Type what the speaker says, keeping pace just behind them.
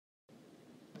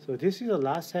So this is the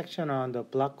last section on the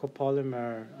block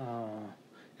copolymer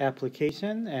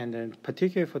application, and then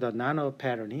particularly for the nano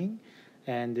patterning.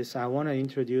 And this, I want to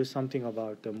introduce something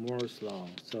about the Moore's law.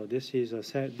 So this is a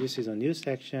new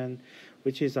section,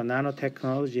 which is a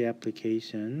nanotechnology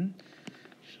application.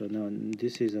 So now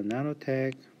this is a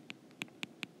nanotech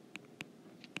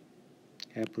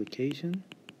application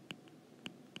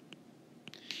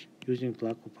using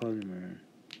block copolymer.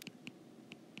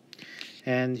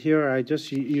 And here I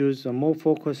just use more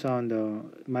focus on the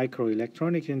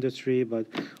microelectronics industry, but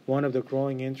one of the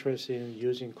growing interests in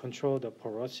using control the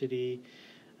porosity,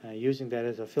 using that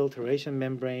as a filtration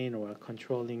membrane or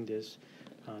controlling this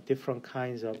different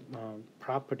kinds of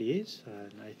properties.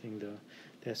 And I think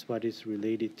that's what is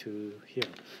related to here.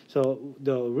 So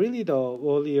really the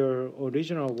earlier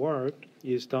original work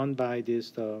is done by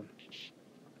this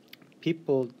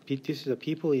people. This is the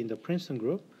people in the Princeton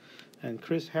group, and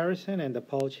Chris Harrison and the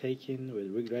Paul Chaikin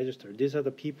with Rick Register. These are the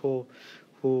people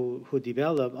who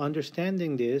develop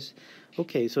understanding this.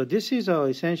 Okay, so this is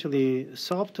essentially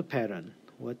soft pattern.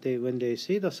 When they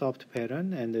see the soft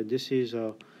pattern, and this is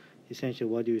essentially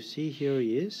what you see here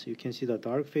is, you can see the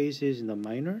dark phases in the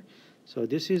minor. So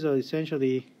this is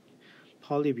essentially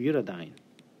polybutadiene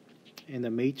in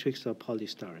the matrix of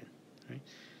polystyrene, right?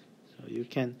 So you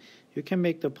can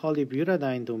make the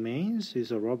polybutadiene domains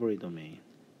is a rubbery domain.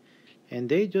 And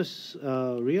they just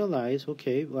realize,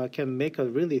 okay, well, I can make a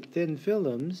really thin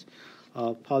films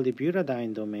of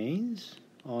polybutadiene domains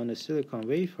on a silicon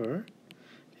wafer,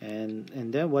 and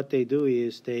then what they do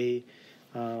is they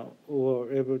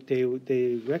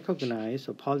recognize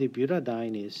a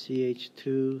polybutadiene is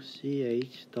CH2,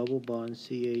 CH, double bond,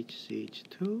 CH,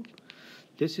 CH2.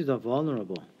 This is a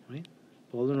vulnerable, right?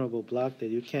 Vulnerable block that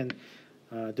you can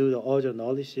do the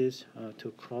ozonolysis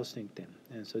to cross-link them.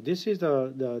 And so this is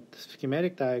the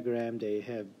schematic diagram they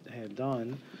have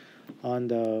done on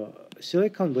the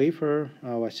silicon wafer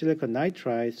or silicon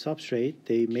nitride substrate.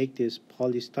 They make this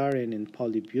polystyrene and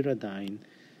polybutadiene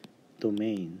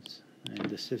domains, and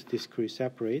this is discrete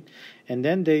separate. And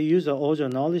then they use the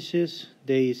ozonolysis.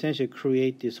 They essentially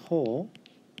create this hole.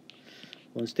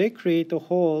 Once they create the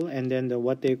hole, and then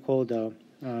what they call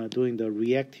doing the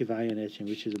reactive ion etching,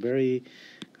 which is very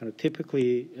kind of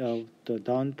typically the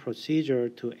done procedure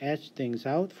to etch things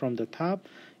out from the top,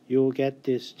 you'll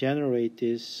generate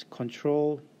this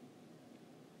control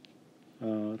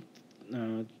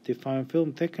defined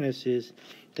film thicknesses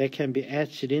that can be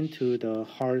etched into the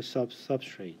hard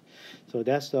substrate. So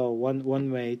that's the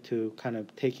one way to kind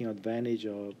of taking advantage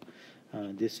of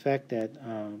this fact that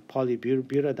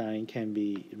polybutadiene can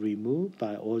be removed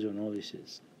by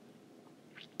ozonolysis.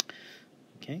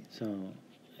 Okay, so,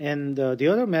 and the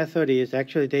other method is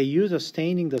actually they use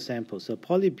staining the sample. So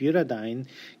polybutadiene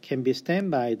can be stained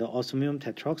by the osmium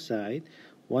tetroxide.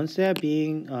 Once they're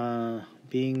being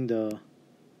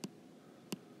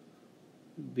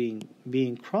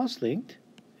cross-linked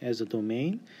as a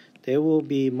domain, they will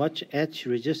be much etch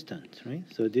resistant, right?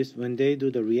 So when they do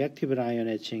the reactive ion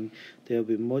etching, they'll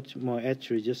be much more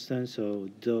etch resistant. So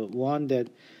the one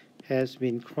that has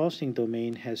been crossing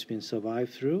domain has been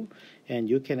survived through, and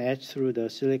you can etch through the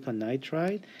silicon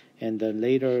nitride, and then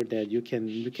later that you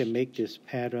can make this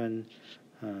pattern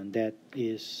that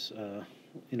is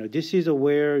this is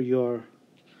where your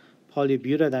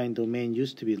polybutadiene domain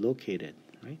used to be located,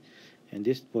 right? And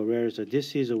this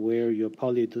is where your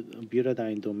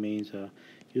polybutadiene domains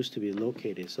used to be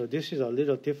located. So this is a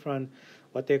little different,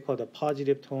 what they call the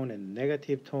positive tone and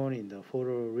negative tone in the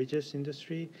photoresist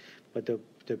industry. But the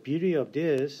beauty of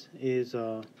this is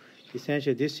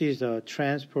essentially this is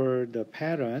transfer the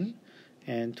pattern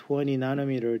and 20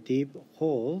 nanometer deep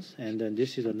holes, and then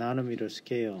this is a nanometer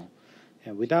scale.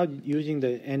 And without using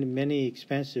many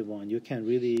expensive one, you can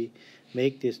really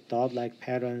make these dot-like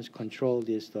patterns, control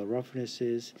the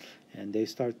roughnesses, and they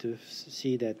start to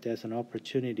see that there's an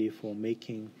opportunity for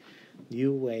making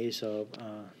new ways of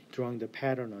drawing the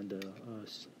pattern on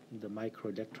the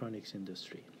microelectronics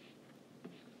industry.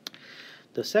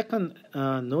 The second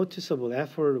noticeable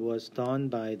effort was done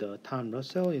by Tom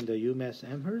Russell in the UMass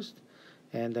Amherst,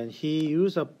 and then he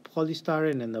used a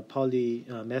polystyrene and a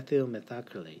polymethyl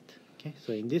methacrylate. Okay,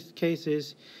 so in these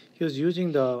cases, he was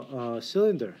using the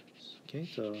cylinder. Okay,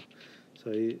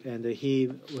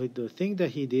 the thing that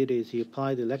he did is he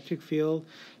applied the electric field,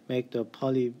 make the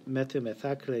polymethyl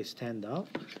methacrylate stand up,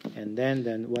 and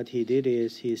then what he did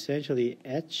is he essentially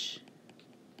etched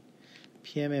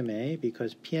PMMA,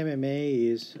 because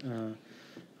PMMA is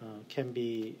can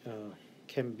be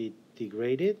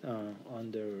degraded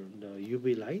under the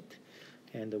UV light,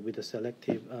 and with the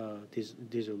selective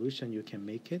dissolution you can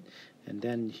make it, and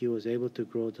then he was able to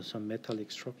grow some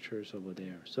metallic structures over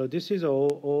there. So this is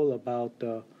all about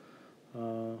the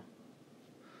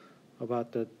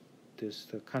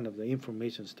kind of the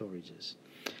information storages.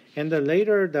 And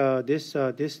later this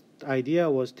idea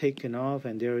was taken off,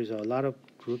 and there is a lot of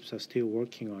groups are still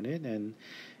working on it, and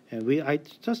I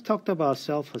just talked about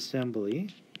self-assembly.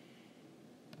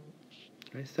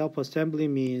 Right? Self-assembly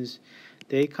means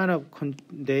they kind of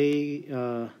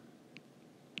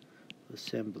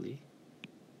assembly,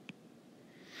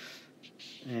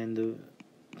 and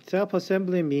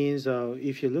self-assembly means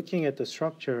if you're looking at the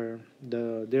structure,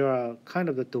 there are kind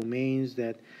of the domains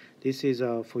that this is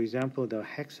for example the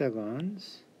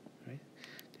hexagons, right?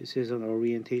 This is an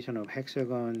orientation of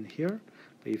hexagon here.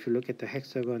 But if you look at the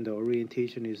hexagon, the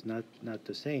orientation is not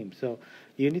the same. So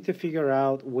you need to figure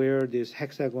out where this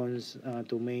hexagon's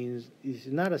domains is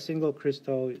not a single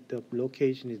crystal. The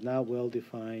location is not well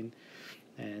defined,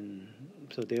 and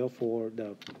so therefore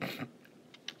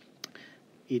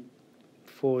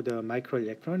for the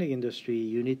microelectronic industry,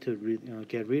 you need to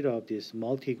get rid of these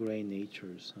multi-grain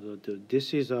natures. So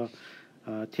this is a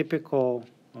typical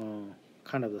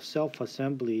kind of the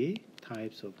self-assembly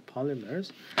types of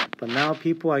polymers, but now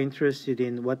people are interested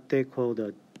in what they call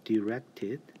the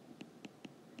directed.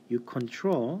 You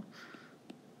control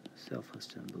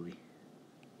self-assembly.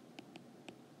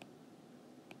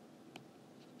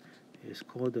 It's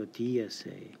called the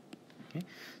DSA. Okay?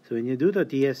 So when you do the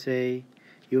DSA,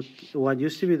 what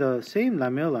used to be the same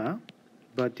lamella,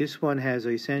 but this one has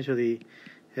essentially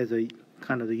has a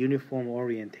kind of the uniform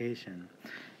orientation.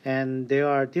 And there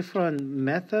are different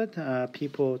methods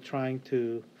people trying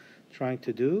to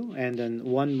do, and then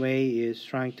one way is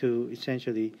trying to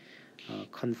essentially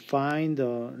confine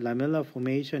the lamellar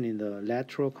formation in the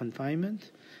lateral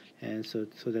confinement, and so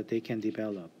that they can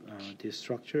develop these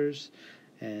structures,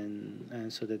 and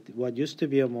so that what used to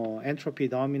be a more entropy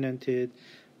dominated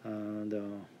the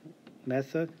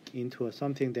method into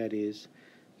something that is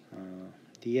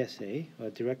DSA, or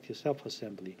directed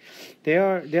self-assembly. They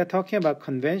are talking about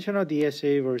conventional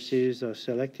DSA versus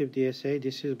selective DSA.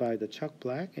 This is by the Chuck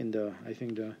Black, and I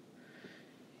think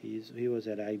he was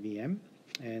at IBM,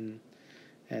 and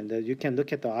you can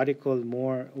look at the article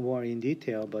more in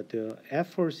detail. But the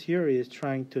efforts here is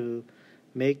trying to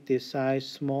make this size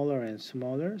smaller and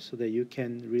smaller, so that you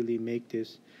can really make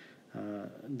this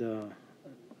the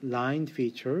line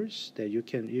features that you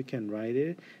can write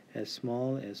it as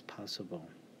small as possible.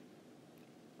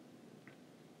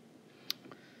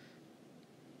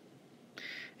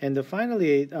 And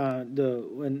finally,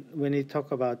 when you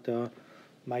talk about the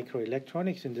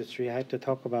microelectronics industry, I have to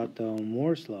talk about the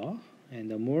Moore's law, and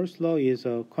the Moore's law is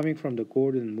coming from the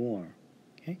Gordon Moore.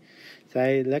 Okay, so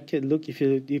I like to look, if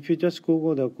you just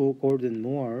Google the Gordon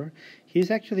Moore, he's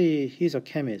a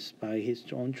chemist by his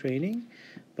own training,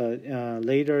 but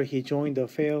later he joined the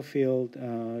Fairfield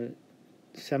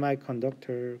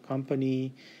semiconductor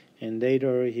company, and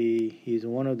later he's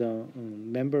one of the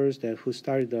members who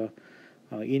started the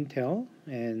Intel,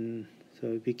 and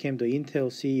so he became the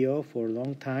Intel CEO for a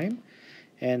long time.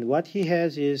 And what he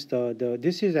has is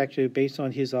this is actually based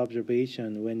on his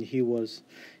observation when he was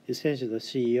essentially the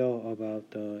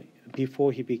CEO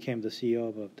before he became the CEO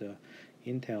of the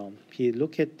Intel. He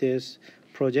looked at this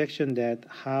projection that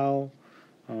how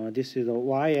this is the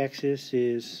y-axis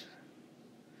is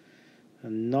a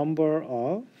number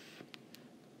of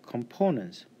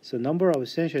components, so number of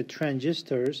essential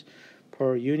transistors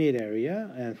per unit area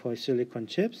and for silicon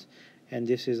chips, and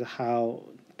this is how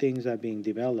things are being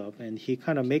developed. And he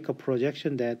kind of make a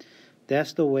projection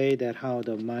that's the way that how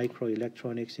the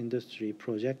microelectronics industry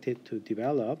projected to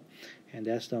develop, and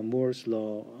that's the Moore's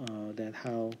law that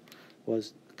how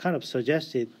was kind of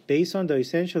suggested based on the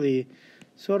essentially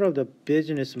sort of the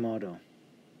business model.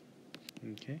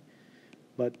 Okay,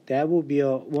 but that will be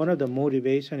one of the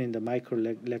motivation in the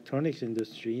microelectronics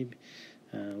industry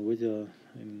with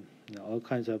all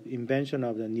kinds of invention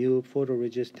of the new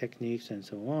photoresist techniques and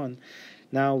so on.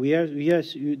 Now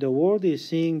the world is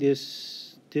seeing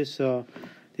this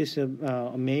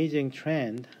amazing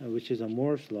trend, which is a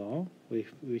Moore's law,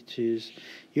 which is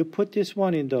you put this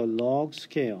one in the log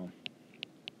scale.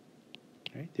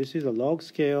 Right? This is a log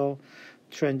scale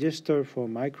transistor for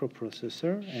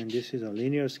microprocessor, and this is a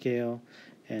linear scale,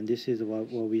 and this is what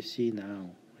we see now.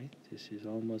 Right? This is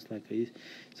almost like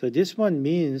so this one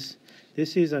means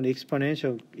this is an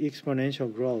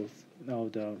exponential growth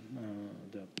of the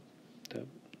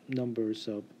numbers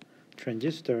of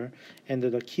transistor, and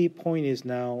the key point is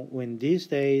now when these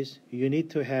days you need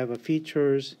to have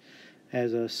features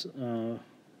as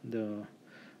the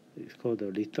it's called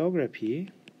the lithography.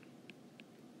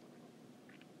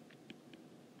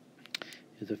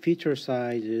 The feature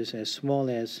size is as small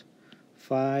as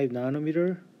 5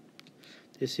 nanometer.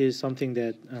 This is something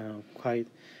that quite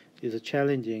is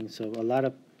challenging. So a lot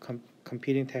of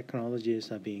competing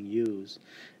technologies are being used,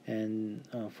 and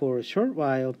for a short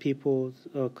while, people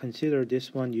consider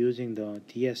this one using the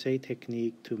DSA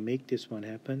technique to make this one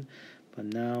happen. But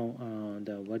now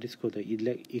the what is called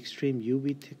the extreme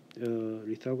UV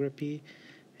lithography,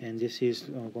 and this is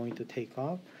going to take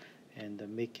off and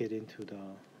make it into the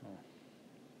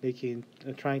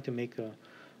trying to make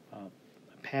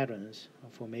patterns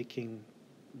for making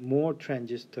more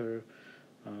transistor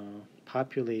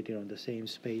populated on the same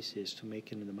spaces to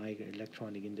make it in the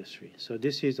microelectronic industry. So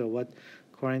this is what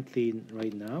currently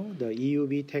right now the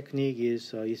EUV technique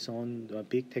is its own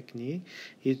big technique.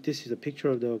 This is a picture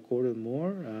of the Gordon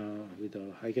Moore with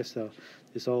I guess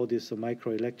there's all these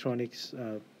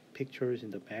microelectronics pictures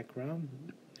in the background,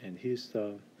 and he's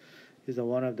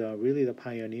one of the really the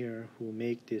pioneer who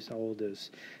make all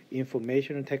this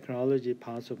information technology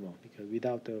possible, because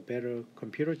without the better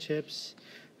computer chips,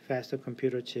 faster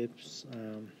computer chips,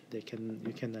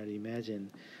 you cannot imagine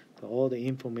all the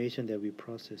information that we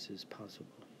process is possible.